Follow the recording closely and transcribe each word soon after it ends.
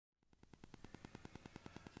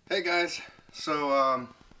Hey guys,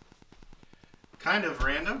 kind of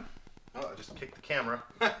random. Oh, I just kicked the camera.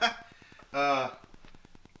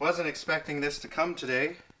 Wasn't expecting this to come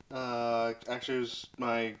today. Actually,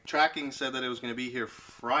 my tracking said that it was going to be here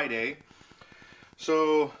Friday.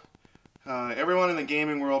 So, everyone in the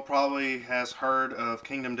gaming world probably has heard of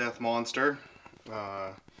Kingdom Death Monster.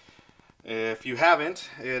 If you haven't,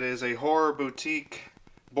 it is a horror boutique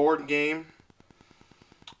board game.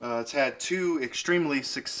 It's had two extremely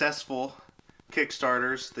successful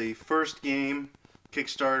Kickstarters. The first game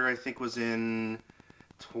Kickstarter, I think, was in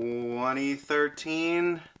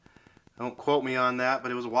 2013. Don't quote me on that,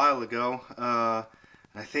 but it was a while ago. I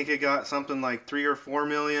think it got something like $3 or $4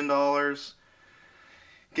 million.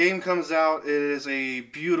 Game comes out. It is a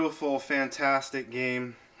beautiful, fantastic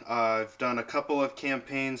game. I've done a couple of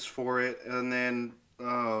campaigns for it, and then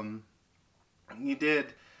the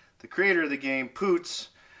creator of the game, Poots,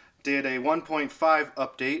 did a 1.5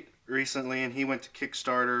 update recently, and he went to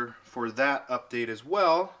Kickstarter for that update as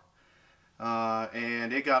well,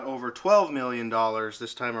 and it got over $12 million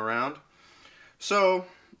this time around. So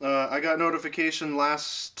I got notification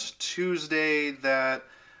last Tuesday that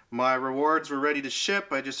my rewards were ready to ship.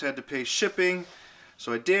 I just had to pay shipping,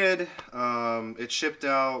 so I did. It shipped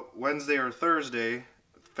out Wednesday or Thursday,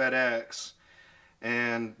 FedEx,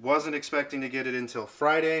 and wasn't expecting to get it until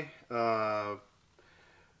Friday.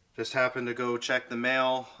 Just happened to go check the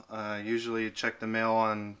mail. Usually check the mail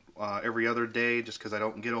on every other day just because I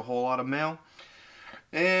don't get a whole lot of mail.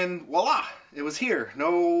 And voila, it was here.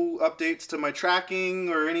 No updates to my tracking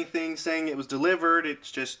or anything saying it was delivered. It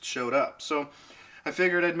just showed up. So I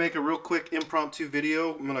figured I'd make a real quick impromptu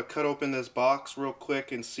video. I'm going to cut open this box real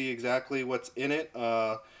quick and see exactly what's in it.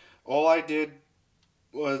 All I did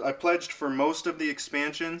was I pledged for most of the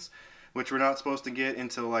expansions, which we're not supposed to get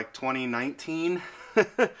until like 2019.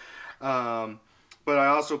 But I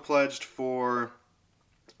also pledged for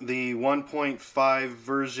the 1.5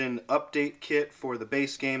 version update kit for the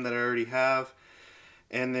base game that I already have.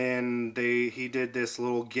 And then he did this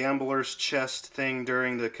little gambler's chest thing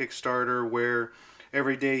during the Kickstarter where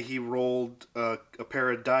every day he rolled a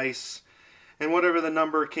pair of dice, and whatever the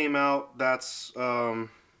number came out, that's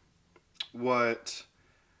what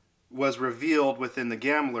was revealed within the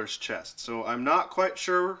gambler's chest. So I'm not quite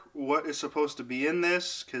sure what is supposed to be in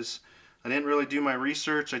this because I didn't really do my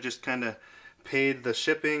research. I just kind of paid the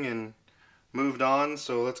shipping and moved on.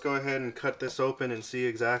 So let's go ahead and cut this open and see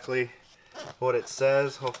exactly what it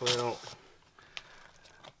says. Hopefully I don't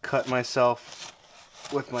cut myself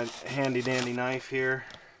with my handy dandy knife here.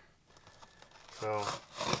 So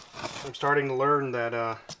I'm starting to learn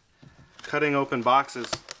that cutting open boxes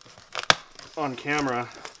on camera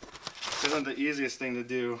isn't the easiest thing to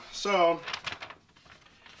do. So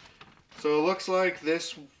it looks like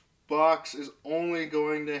this box is only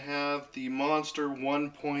going to have the Monster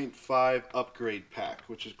 1.5 upgrade pack,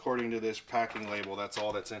 which is according to this packing label, that's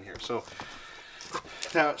all that's in here. So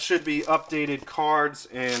now it should be updated cards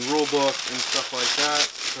and rule book and stuff like that.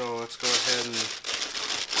 So let's go ahead and...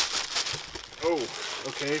 Oh,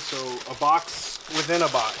 okay, so a box within a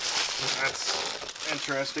box. That's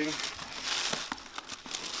interesting.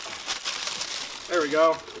 There we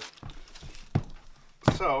go.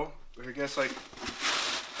 So, I guess I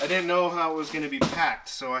didn't know how it was going to be packed,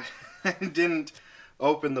 so I didn't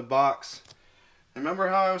open the box. Remember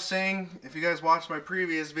how I was saying, if you guys watched my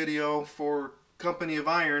previous video for Company of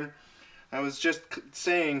Iron, I was just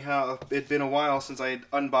saying how it'd been a while since I had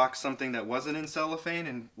unboxed something that wasn't in cellophane,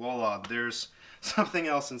 and voila, there's something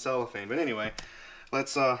else in cellophane. But anyway,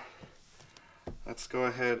 let's go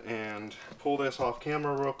ahead and pull this off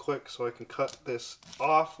camera real quick so I can cut this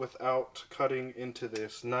off without cutting into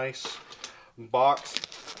this nice box.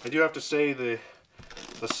 I do have to say the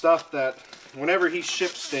stuff that, whenever he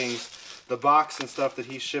ships things, the box and stuff that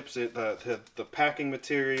he ships it, the packing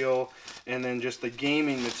material and then just the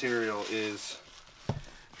gaming material is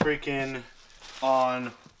freaking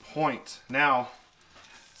on point. Now,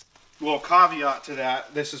 little caveat to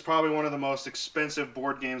that, this is probably one of the most expensive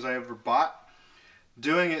board games I ever bought.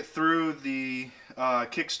 Doing it through the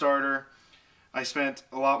Kickstarter, I spent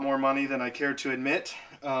a lot more money than I care to admit.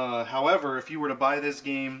 However, if you were to buy this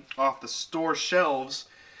game off the store shelves,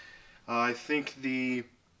 I think the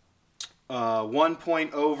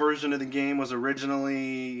 1.0 version of the game was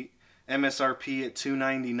originally MSRP at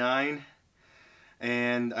 $2.99,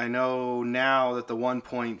 and I know now that the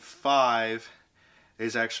 1.5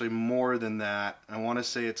 is actually more than that. I want to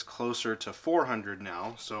say it's closer to $400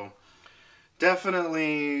 now, so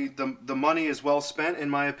definitely the money is well spent, in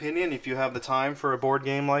my opinion, if you have the time for a board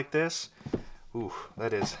game like this. Ooh,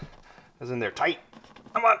 that's in there tight.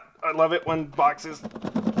 Come on, I love it when boxes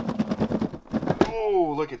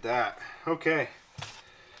Oh, look at that. Okay.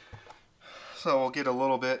 So we'll get a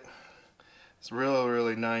little bit. It's really,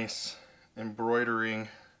 really nice embroidering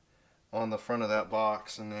on the front of that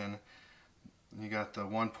box, and then you got the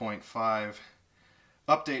 1.5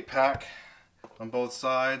 update pack on both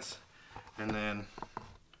sides, and then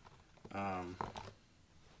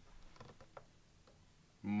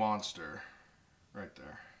Monster right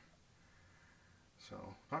there. So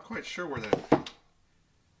not quite sure where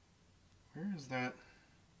is that?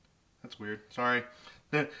 That's weird. Sorry.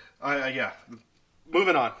 Yeah.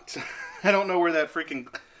 Moving on. I don't know where that freaking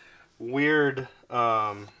weird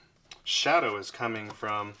shadow is coming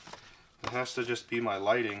from. It has to just be my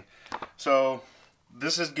lighting. So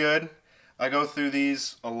this is good. I go through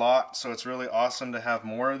these a lot, so it's really awesome to have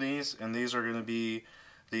more of these. And these are going to be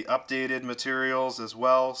the updated materials as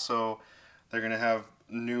well. So they're going to have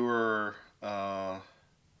newer, I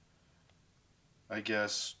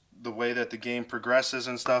guess, the way that the game progresses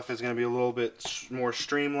and stuff is going to be a little bit more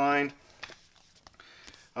streamlined.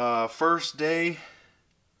 First day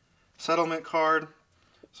settlement card.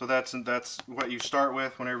 So that's what you start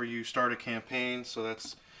with whenever you start a campaign. So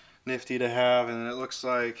that's nifty to have. And it looks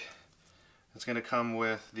like it's going to come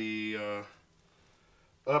with the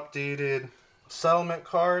updated settlement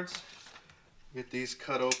cards. Get these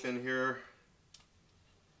cut open here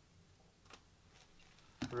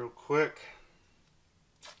real quick.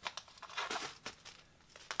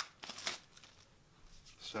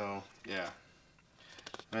 So yeah,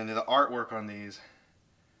 and the artwork on these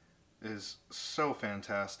is so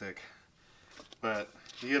fantastic. But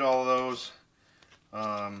you get all of those.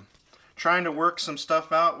 Trying to work some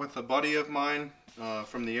stuff out with a buddy of mine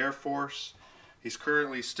from the Air Force. He's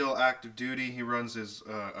currently still active duty. He runs his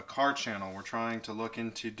a car channel. We're trying to look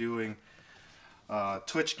into doing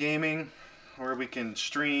Twitch gaming, where we can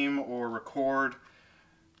stream or record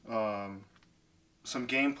some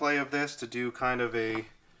gameplay of this to do kind of a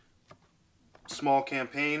small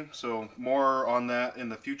campaign. So more on that in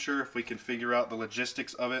the future if we can figure out the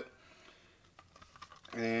logistics of it.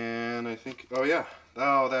 And I think, oh yeah,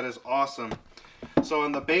 oh, that is awesome. So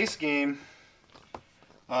in the base game,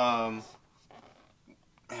 man,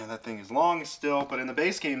 that thing is long still, but in the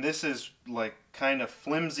base game this is like kind of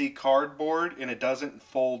flimsy cardboard, and it doesn't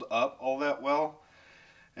fold up all that well,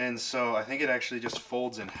 and so I think it actually just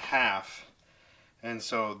folds in half. And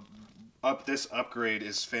so this upgrade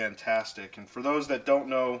is fantastic. And for those that don't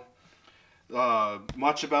know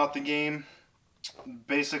much about the game,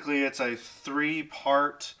 basically it's a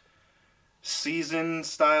 3-part season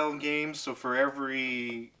style game. So for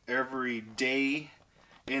every day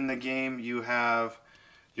in the game you have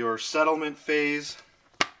your settlement phase,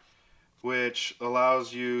 which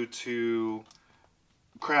allows you to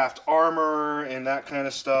craft armor and that kind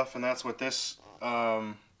of stuff, and that's what this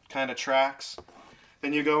kind of tracks.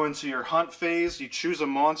 Then you go into your hunt phase. You choose a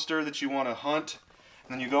monster that you want to hunt,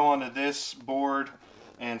 and then you go onto this board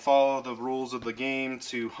and follow the rules of the game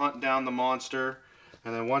to hunt down the monster.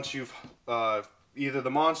 And then once you've you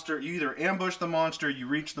either ambush the monster, you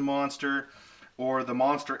reach the monster, or the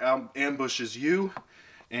monster ambushes you,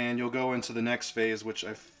 and you'll go into the next phase, which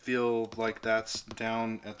I feel like that's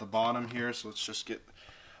down at the bottom here. So let's just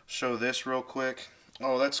show this real quick.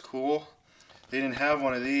 Oh, that's cool. They didn't have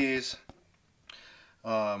one of these.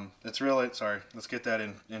 It's really, sorry, let's get that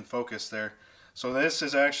in focus there. So this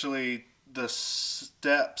is actually the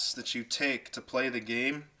steps that you take to play the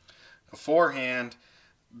game. Beforehand,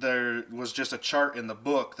 there was just a chart in the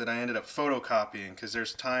book that I ended up photocopying, because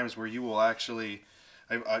there's times where you will actually,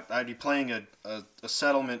 I'd be playing a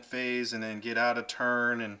settlement phase and then get out of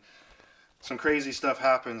turn, and some crazy stuff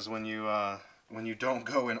happens when you don't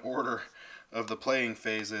go in order of the playing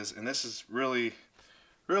phases. And this is really,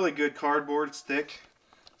 really good cardboard. It's thick.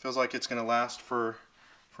 Feels like it's going to last for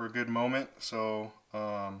a good moment. So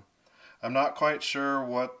I'm not quite sure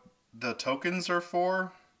what the tokens are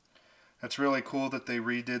for. It's really cool that they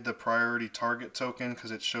redid the priority target token, because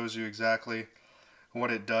it shows you exactly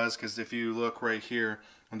what it does. Because if you look right here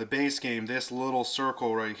in the base game, this little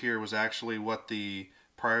circle right here was actually what the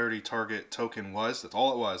priority target token was. That's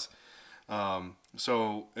all it was.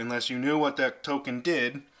 So unless you knew what that token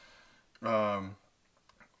did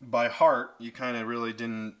by heart, you kind of really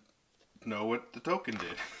didn't know what the token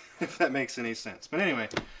did, if that makes any sense. But anyway,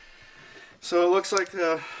 so it looks like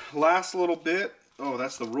the last little bit. Oh,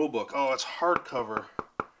 that's the rule book. Oh, it's hardcover.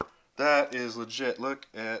 That is legit. Look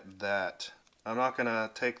at that. I'm not going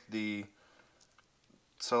to take the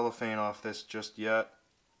cellophane off this just yet.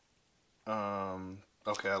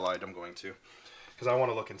 Okay, I lied. I'm going to, because I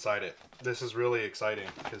want to look inside it. This is really exciting,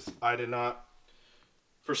 because I did not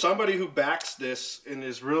for somebody who backs this and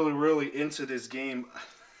is really, really into this game,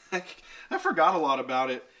 I forgot a lot about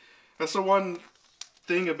it. That's the one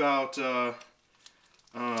thing about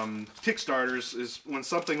Kickstarters, is when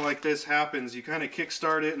something like this happens, you kind of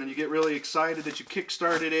kickstart it and then you get really excited that you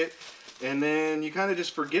kickstarted it, and then you kind of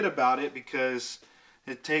just forget about it because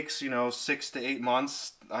it takes, you know, 6 to 8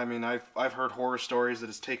 months. I mean, I've heard horror stories that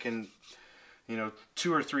it's taken, you know,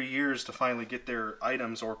 2 or 3 years to finally get their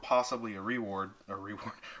items, or possibly a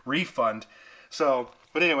refund. So,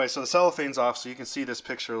 but anyway, so the cellophane's off, so you can see this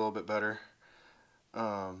picture a little bit better.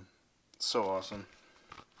 So awesome.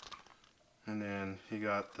 And then you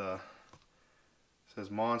got the, it says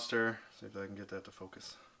Monster. See if I can get that to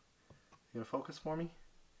focus. You gonna focus for me?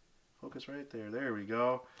 Focus right there. There we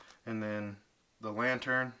go. And then the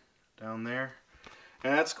lantern down there.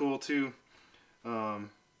 And that's cool too.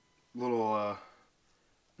 Little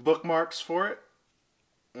bookmarks for it.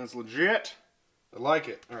 That's legit. I like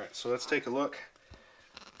it. Alright, so let's take a look.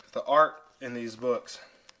 The art in these books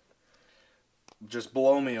just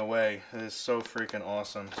blow me away. It is so freaking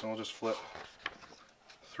awesome. So we'll just flip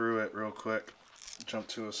through it real quick. Jump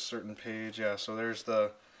to a certain page. Yeah, so there's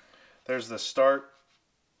the start.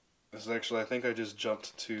 This is actually, I think I just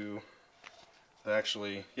jumped to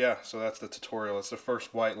actually, yeah, so that's the tutorial. It's the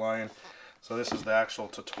first white line. So this is the actual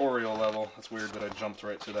tutorial level. That's weird that I jumped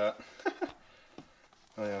right to that.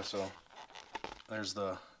 Oh yeah, so there's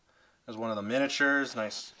one of the miniatures,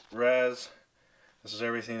 nice res. This is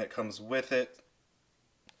everything that comes with it.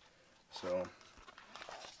 So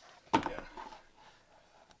yeah.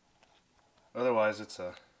 Otherwise, it's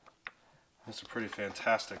a pretty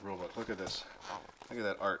fantastic rulebook. Look at this. Look at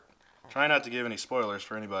that art. Try not to give any spoilers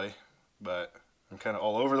for anybody, but I'm kind of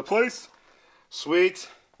all over the place. Sweet.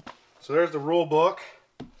 So there's the rule book,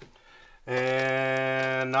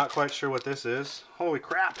 and not quite sure what this is. Holy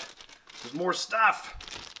crap! There's more stuff.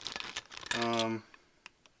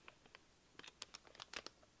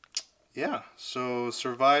 Yeah. So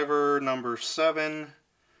Survivor number 7,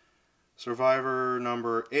 Survivor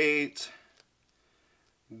number 8,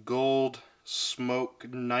 Gold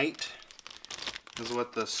Smoke Night is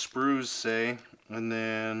what the sprues say, and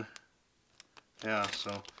then yeah.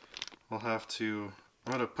 So we'll have to.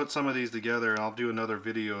 I'm gonna put some of these together, and I'll do another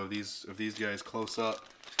video of these guys close up,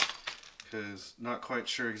 because not quite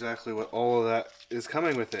sure exactly what all of that is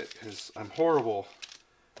coming with it, because I'm horrible.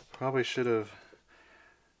 Probably should have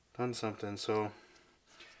done something. So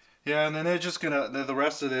yeah, and then they're just gonna, the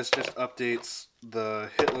rest of this just updates the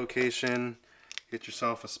hit location. Get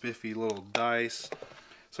yourself a spiffy little dice.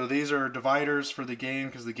 So these are dividers for the game,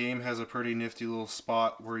 because the game has a pretty nifty little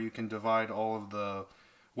spot where you can divide all of the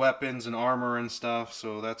weapons and armor and stuff.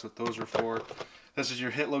 So that's what those are for. This is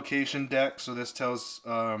your hit location deck. So this tells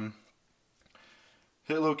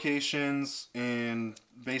hit locations, and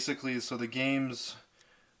basically, so the game's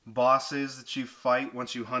bosses that you fight,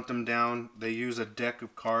 once you hunt them down, they use a deck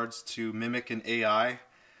of cards to mimic an AI,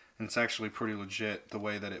 and it's actually pretty legit the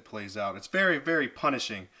way that it plays out. It's very, very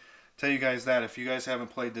punishing. Tell you guys that if you guys haven't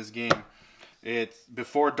played this game, it's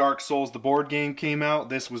before Dark Souls the board game came out.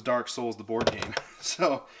 This was Dark Souls the board game.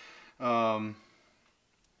 So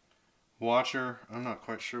Watcher, I'm not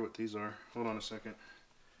quite sure what these are. Hold on a second.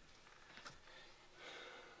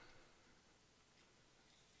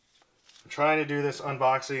 I'm trying to do this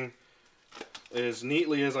unboxing as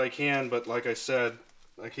neatly as I can, but like I said,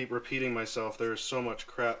 I keep repeating myself. There's so much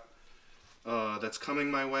crap that's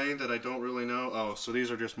coming my way that I don't really know. Oh, so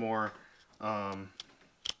these are just more,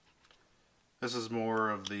 this is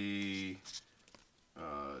more of the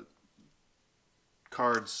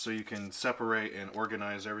cards, so you can separate and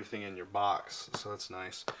organize everything in your box. So that's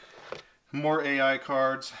nice. More AI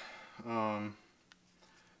cards.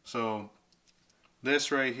 So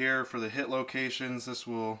this right here for the hit locations, this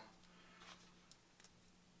will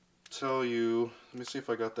tell you, let me see if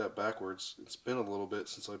I got that backwards. It's been a little bit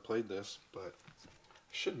since I played this, but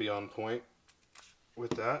should be on point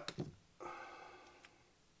with that.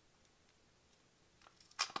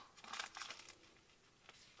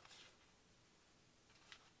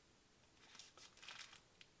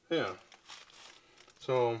 Yeah.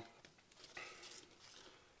 So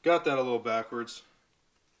got that a little backwards.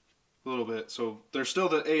 A little bit. So there's still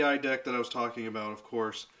the AI deck that I was talking about, of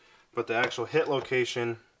course, but the actual hit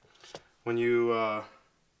location, when you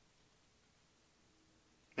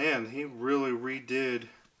man, he really redid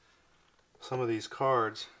some of these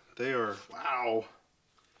cards. They are, wow,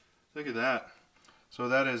 look at that. So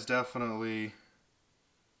that is definitely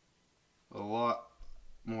a lot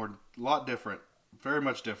different, very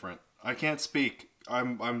much different. I can't speak.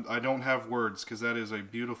 I don't have words, because that is a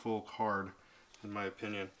beautiful card in my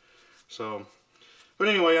opinion. So, But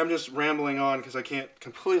anyway, I'm just rambling on because I can't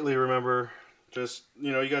completely remember. Just,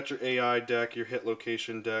 you know, you got your AI deck, your hit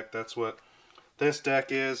location deck. That's what this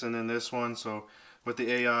deck is, and then this one. So with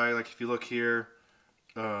the AI, like if you look here,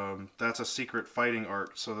 that's a secret fighting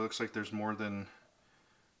art. So it looks like there's more than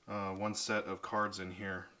one set of cards in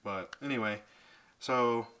here. But anyway,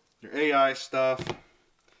 so your AI stuff.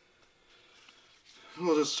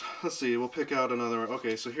 We'll just, let's see, we'll pick out another one.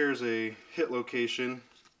 Okay, so here's a hit location.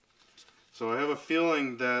 So I have a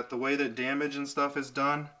feeling that the way that damage and stuff is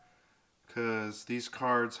done, because these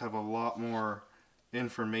cards have a lot more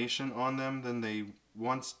information on them than they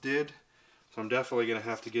once did. So I'm definitely going to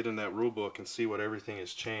have to get in that rule book and see what everything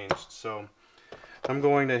has changed. So I'm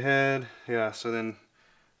going to head, yeah, so then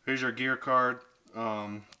here's your gear card.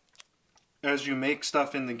 As you make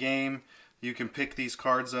stuff in the game, you can pick these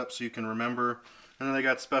cards up so you can remember. And then they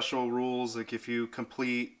got special rules, like if you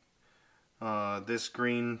complete this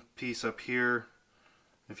green piece up here,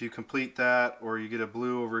 if you complete that, or you get a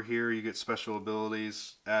blue over here, you get special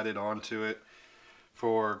abilities added onto it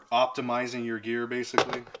for optimizing your gear,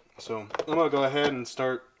 basically. So I'm going to go ahead and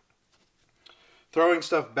start throwing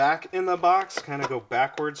stuff back in the box, kind of go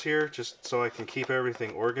backwards here, just so I can keep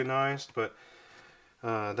everything organized. But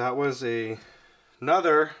that was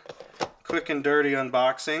another quick and dirty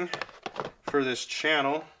unboxing for this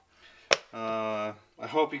channel. I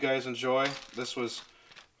hope you guys enjoy. This was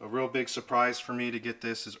a real big surprise for me to get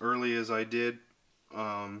this as early as I did.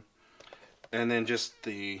 And then just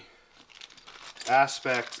the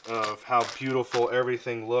aspect of how beautiful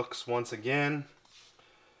everything looks once again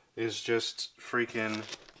is just freaking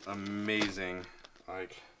amazing.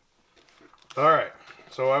 Like, alright,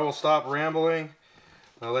 so I will stop rambling.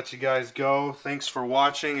 I'll let you guys go. Thanks for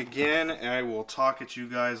watching again, and I will talk at you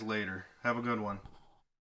guys later. Have a good one.